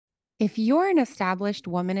If you're an established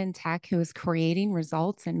woman in tech who is creating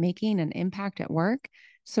results and making an impact at work,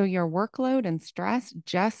 so your workload and stress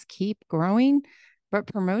just keep growing, but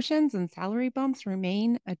promotions and salary bumps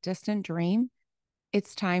remain a distant dream,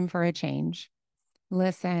 it's time for a change.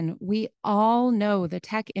 Listen, we all know the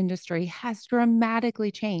tech industry has dramatically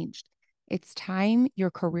changed. It's time your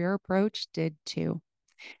career approach did too.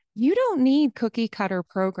 You don't need cookie cutter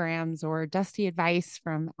programs or dusty advice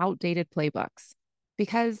from outdated playbooks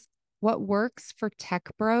because what works for tech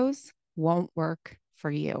bros won't work for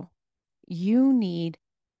you. You need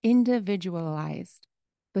individualized,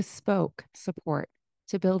 bespoke support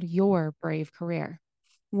to build your brave career,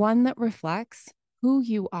 one that reflects who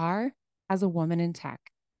you are as a woman in tech.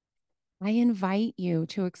 I invite you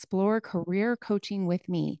to explore career coaching with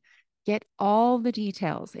me. Get all the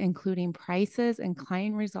details, including prices and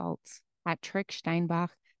client results, at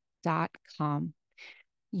tricksteinbach.com.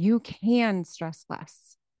 You can stress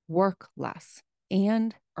less, work less,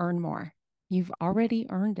 and earn more. You've already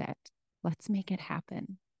earned it. Let's make it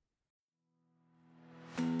happen.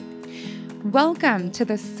 Welcome to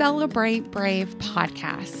the Celebrate Brave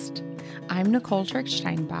podcast. I'm Nicole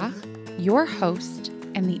Trick-Steinbach, your host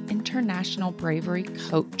and the International Bravery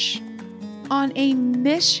Coach, on a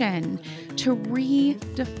mission to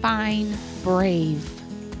redefine brave,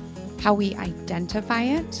 how we identify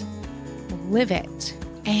it, live it,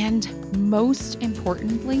 and most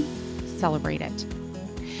importantly, celebrate it.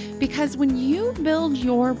 Because when you build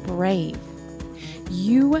your brave,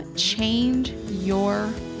 you change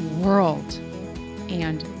your world,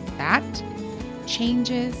 and that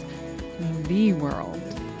changes the world.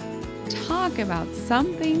 Talk about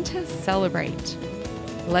something to celebrate.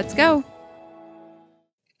 Let's go.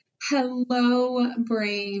 Hello,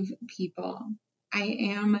 brave people. I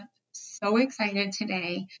am so excited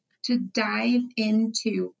today to dive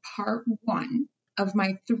into part one of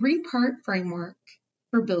my three-part framework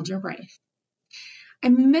for Build Your Brave. I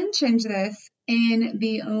mentioned this in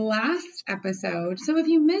the last episode, so if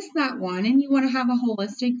you missed that one and you want to have a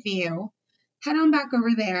holistic view, head on back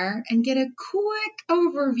over there and get a quick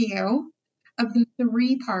overview of the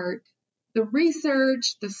three-part, the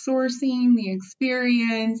research, the sourcing, the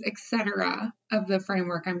experience, etc. of the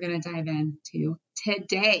framework I'm going to dive into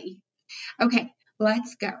today. Okay,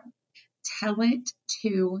 let's go. Tell it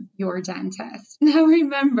to your dentist. Now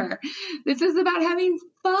remember, this is about having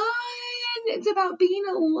fun. It's about being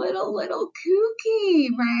a little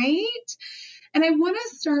kooky, right? And I want to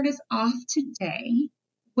start us off today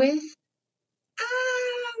with,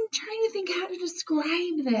 I'm trying to think how to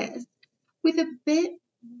describe this, with a bit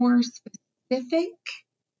more specific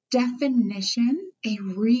definition, a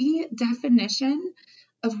redefinition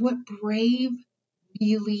of what brave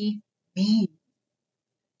really means.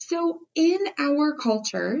 So in our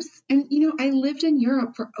cultures, and I lived in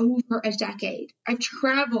Europe for over a decade. I've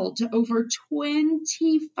traveled to over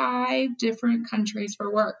 25 different countries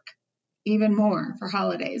for work, even more for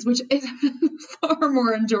holidays, which is far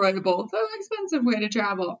more enjoyable. So expensive way to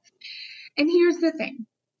travel. And here's the thing.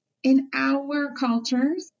 In our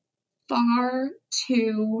cultures, far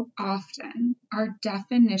too often, our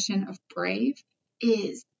definition of brave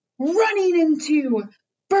is running into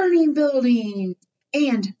burning buildings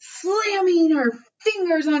and slamming our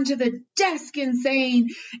fingers onto the desk and saying,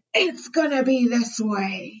 it's gonna be this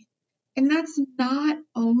way. And that's not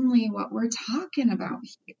only what we're talking about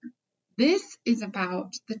here. This is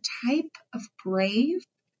about the type of brave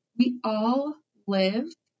we all live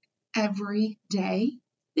every day.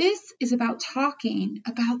 This is about talking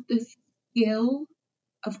about the skill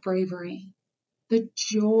of bravery, the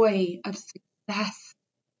joy of success,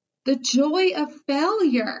 the joy of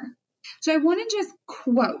failure. So I want to just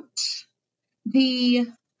quote the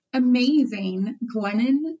amazing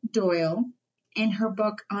Glennon Doyle in her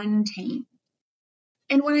book Untamed.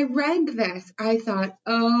 And when I read this, I thought,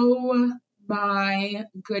 oh my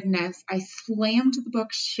goodness, I slammed the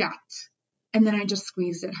book shut. And then I just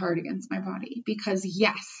squeezed it hard against my body because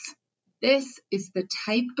yes, this is the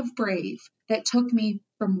type of brave that took me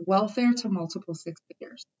from welfare to multiple six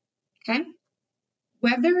figures. Okay.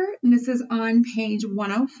 And this is on page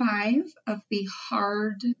 105 of the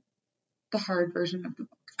hard version of the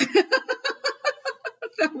book.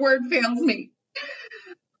 That word fails me.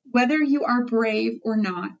 Whether you are brave or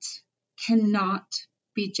not cannot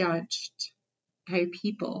be judged by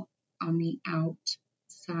people on the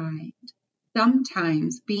outside.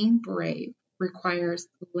 Sometimes being brave requires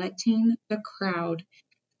letting the crowd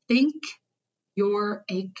think you're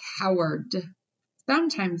a coward.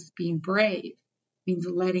 Sometimes being brave means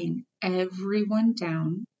letting everyone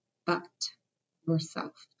down but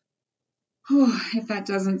yourself. If that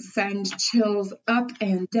doesn't send chills up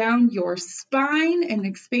and down your spine and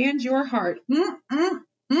expand your heart.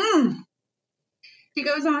 He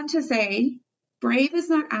goes on to say, brave is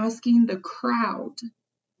not asking the crowd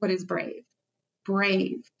what is brave.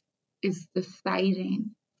 Brave is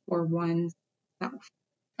deciding for oneself.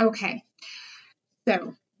 Okay,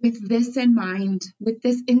 so with this in mind, with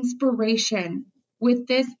this inspiration, with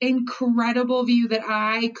this incredible view that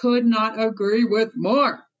I could not agree with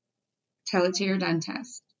more, tell it to your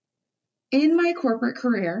dentist. In my corporate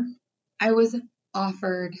career, I was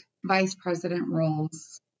offered vice president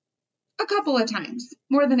roles a couple of times,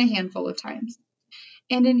 more than a handful of times.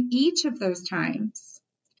 And in each of those times,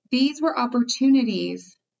 these were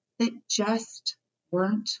opportunities that just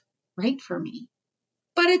weren't right for me.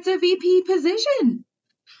 But it's a VP position.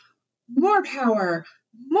 More power,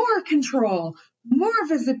 more control, more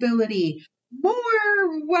visibility, more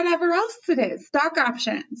whatever else it is, stock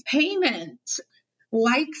options, payment,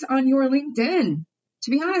 likes on your LinkedIn.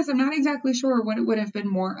 To be honest, I'm not exactly sure what it would have been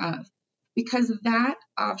more of, because that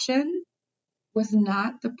option was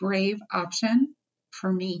not the brave option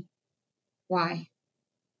for me. Why?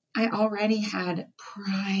 I already had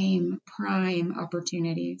prime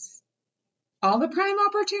opportunities. All the prime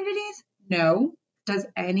opportunities? No. Does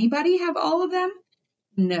anybody have all of them?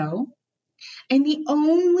 No. And the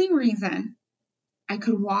only reason I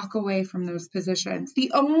could walk away from those positions,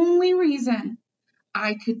 the only reason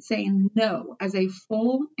I could say no as a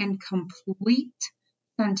full and complete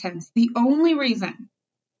sentence, the only reason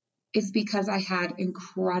is because I had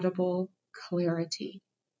incredible clarity,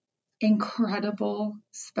 incredible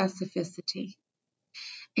specificity,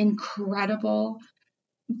 incredible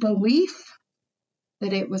belief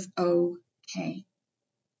that it was okay,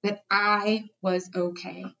 that I was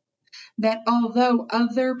okay, that although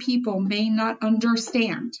other people may not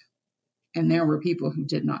understand, and there were people who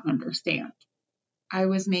did not understand, I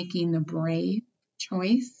was making the brave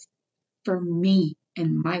choice for me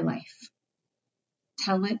in my life.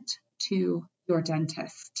 Tell it to your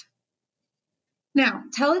dentist. Now,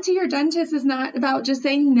 tell it to your dentist is not about just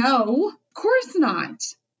saying no. Of course not.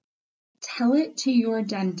 Tell it to your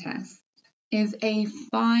dentist is a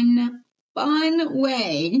fun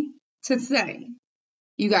way to say,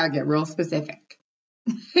 you got to get real specific.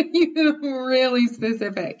 Really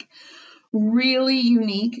specific, really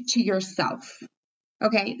unique to yourself.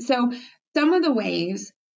 Okay, so some of the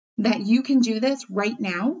ways that you can do this right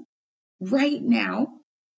now,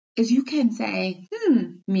 is you can say,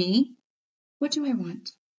 me, what do I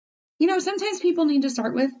want? Sometimes people need to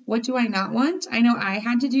start with, what do I not want? I know I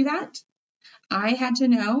had to do that. I had to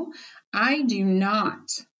know, I do not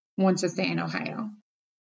want to stay in Ohio.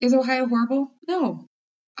 Is Ohio horrible? No.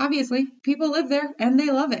 Obviously, people live there and they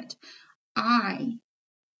love it. I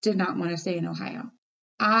did not want to stay in Ohio.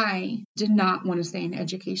 I did not want to stay in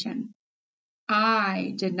education.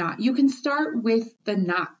 I did not. You can start with the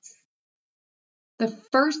nots. The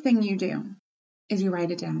first thing you do is you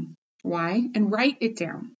write it down. Why? And write it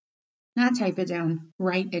down. Not type it down,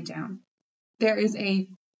 write it down. There is a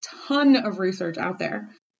ton of research out there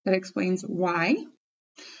that explains why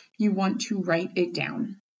you want to write it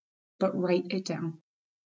down, but write it down.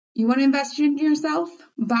 You want to invest in yourself?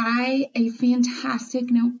 Buy a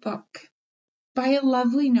fantastic notebook. Buy a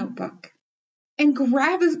lovely notebook. And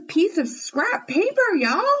grab a piece of scrap paper,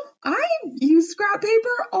 y'all. I use scrap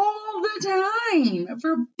paper all the time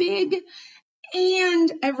for big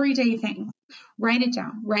and everyday things. Write it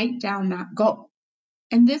down. Write down that goal.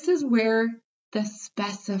 And this is where the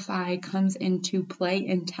specify comes into play,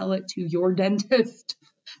 and tell it to your dentist.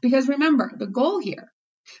 Because remember, the goal here,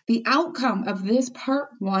 the outcome of this part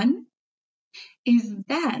 1 is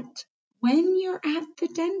that when you're at the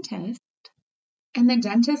dentist and the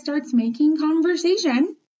dentist starts making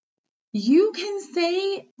conversation, you can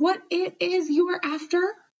say what it is you're after,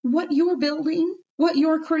 what you're building, what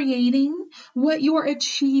you're creating, what you're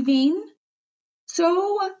achieving,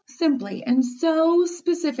 so simply and so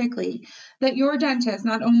specifically that your dentist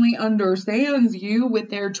not only understands you with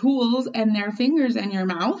their tools and their fingers in your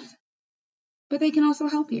mouth, but they can also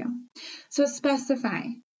help you. So specify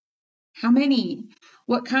how many,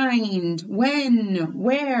 what kind, when,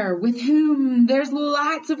 where, with whom. There's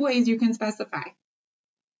lots of ways you can specify.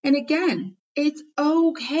 And again, it's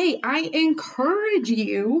okay. I encourage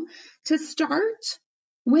you to start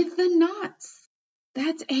with the nots.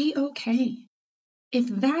 That's a-okay. If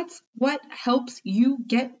that's what helps you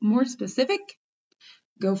get more specific,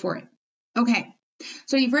 go for it. Okay,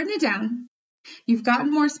 so you've written it down. You've gotten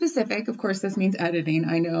more specific. Of course, this means editing.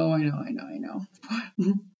 I know.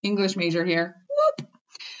 English major here. Whoop.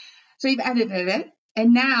 So you've edited it.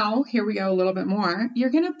 And now, here we go a little bit more.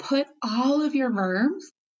 You're going to put all of your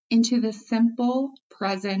verbs into the simple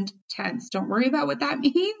present tense. Don't worry about what that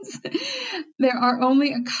means. There are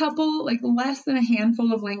only a couple, like less than a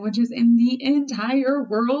handful of languages in the entire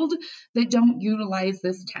world that don't utilize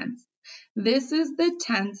this tense. This is the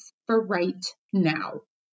tense for right now.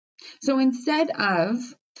 So instead of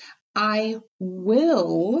I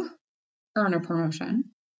will earn a promotion,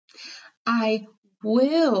 I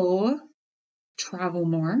will travel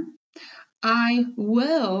more, I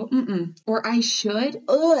will, or I should.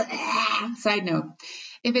 Side note,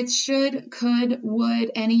 if it's should, could,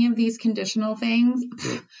 would, any of these conditional things,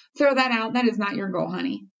 throw that out. That is not your goal,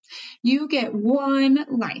 honey. You get one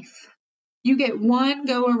life. You get one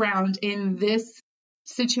go around in this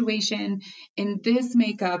situation, in this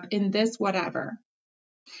makeup, in this whatever.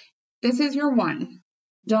 This is your one.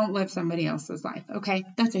 Don't live somebody else's life, okay?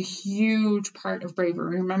 That's a huge part of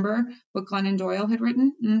bravery. Remember what Glennon Doyle had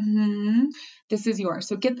written? This is yours.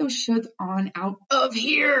 So get those shoulds on out of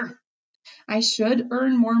here. I should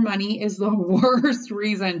earn more money is the worst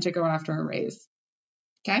reason to go after a raise,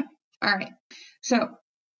 okay? All right. So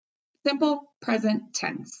simple present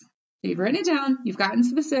tense. So you've written it down. You've gotten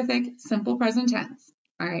specific. Simple present tense.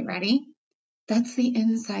 All right, ready? That's the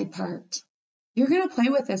inside part. You're going to play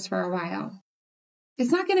with this for a while.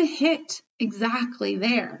 It's not going to hit exactly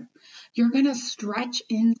there. You're going to stretch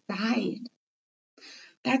inside.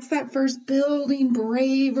 That's that first building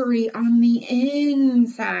bravery on the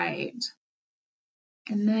inside.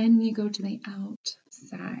 And then you go to the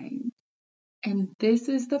outside. And this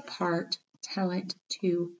is the part, tell it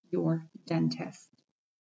to your dentist.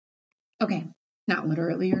 Okay, not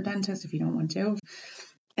literally your dentist if you don't want to.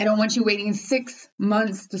 I don't want you waiting 6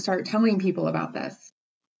 months to start telling people about this.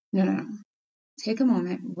 No. Take a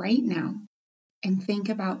moment right now and think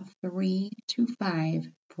about 3 to 5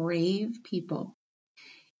 brave people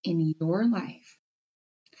in your life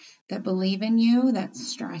that believe in you, that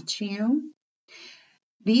stretch you.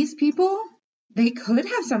 These people, they could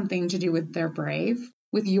have something to do with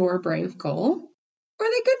with your brave goal, or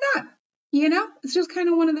they could not. It's just kind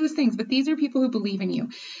of one of those things. But these are people who believe in you.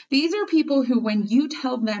 These are people who, when you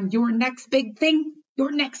tell them your next big thing,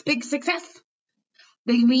 your next big success,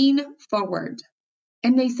 they lean forward.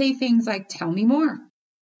 And they say things like, tell me more.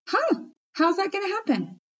 How's that going to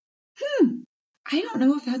happen? I don't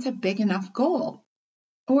know if that's a big enough goal.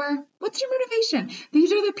 Or what's your motivation?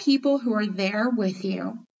 These are the people who are there with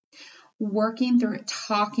you, working through it,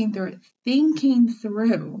 talking through it, thinking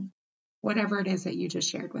through whatever it is that you just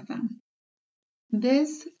shared with them.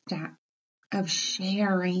 This step of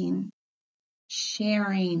sharing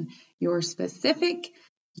your specific,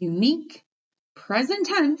 unique, present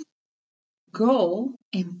tense goal,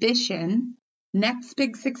 ambition, next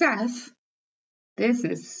big success, this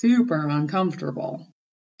is super uncomfortable.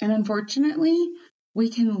 And unfortunately, we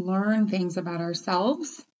can learn things about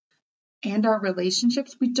ourselves and our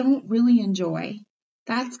relationships we don't really enjoy.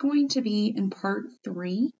 That's going to be in part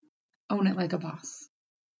 3, Own It Like a Boss.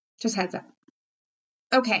 Just heads up.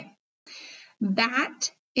 Okay,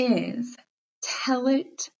 that is tell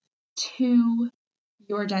it to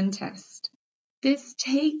your dentist. This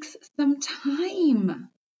takes some time,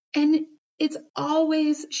 and it's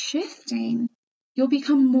always shifting. You'll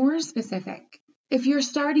become more specific. If you're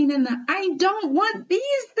starting in the, I don't want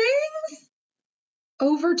these things,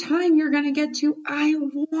 over time you're going to get to, I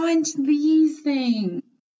want these things.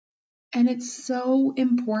 And it's so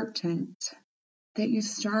important that you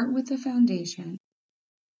start with the foundation.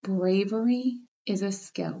 Bravery is a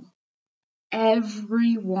skill.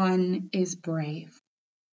 Everyone is brave.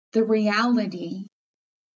 The reality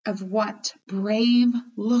of what brave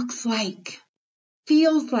looks like,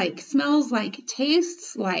 feels like, smells like,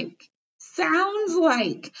 tastes like, sounds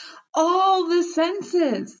like, all the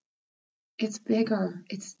senses. It's bigger,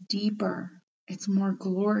 it's deeper, it's more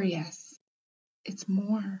glorious, it's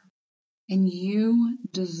more. And you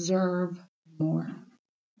deserve more.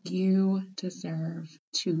 You deserve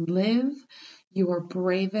to live your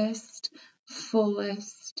bravest,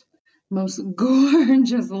 fullest, most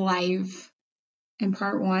gorgeous life. And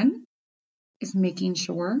part 1 is making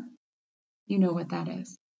sure you know what that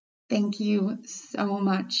is. Thank you so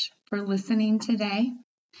much for listening today.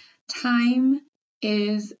 Time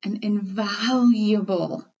is an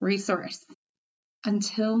invaluable resource.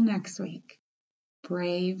 Until next week,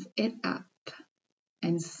 brave it up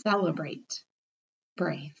and celebrate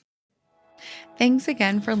brave. Thanks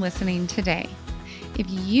again for listening today. If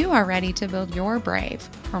you are ready to build your brave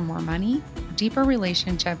for more money, deeper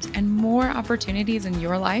relationships, and more opportunities in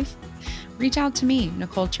your life, reach out to me,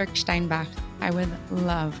 Nicole Trick Steinbach. I would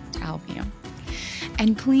love to help you.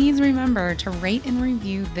 And please remember to rate and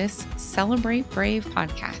review this Celebrate Brave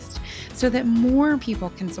podcast so that more people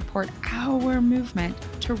can support our movement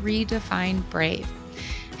to redefine brave,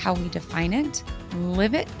 how we define it,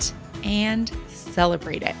 live it, and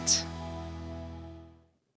celebrate it.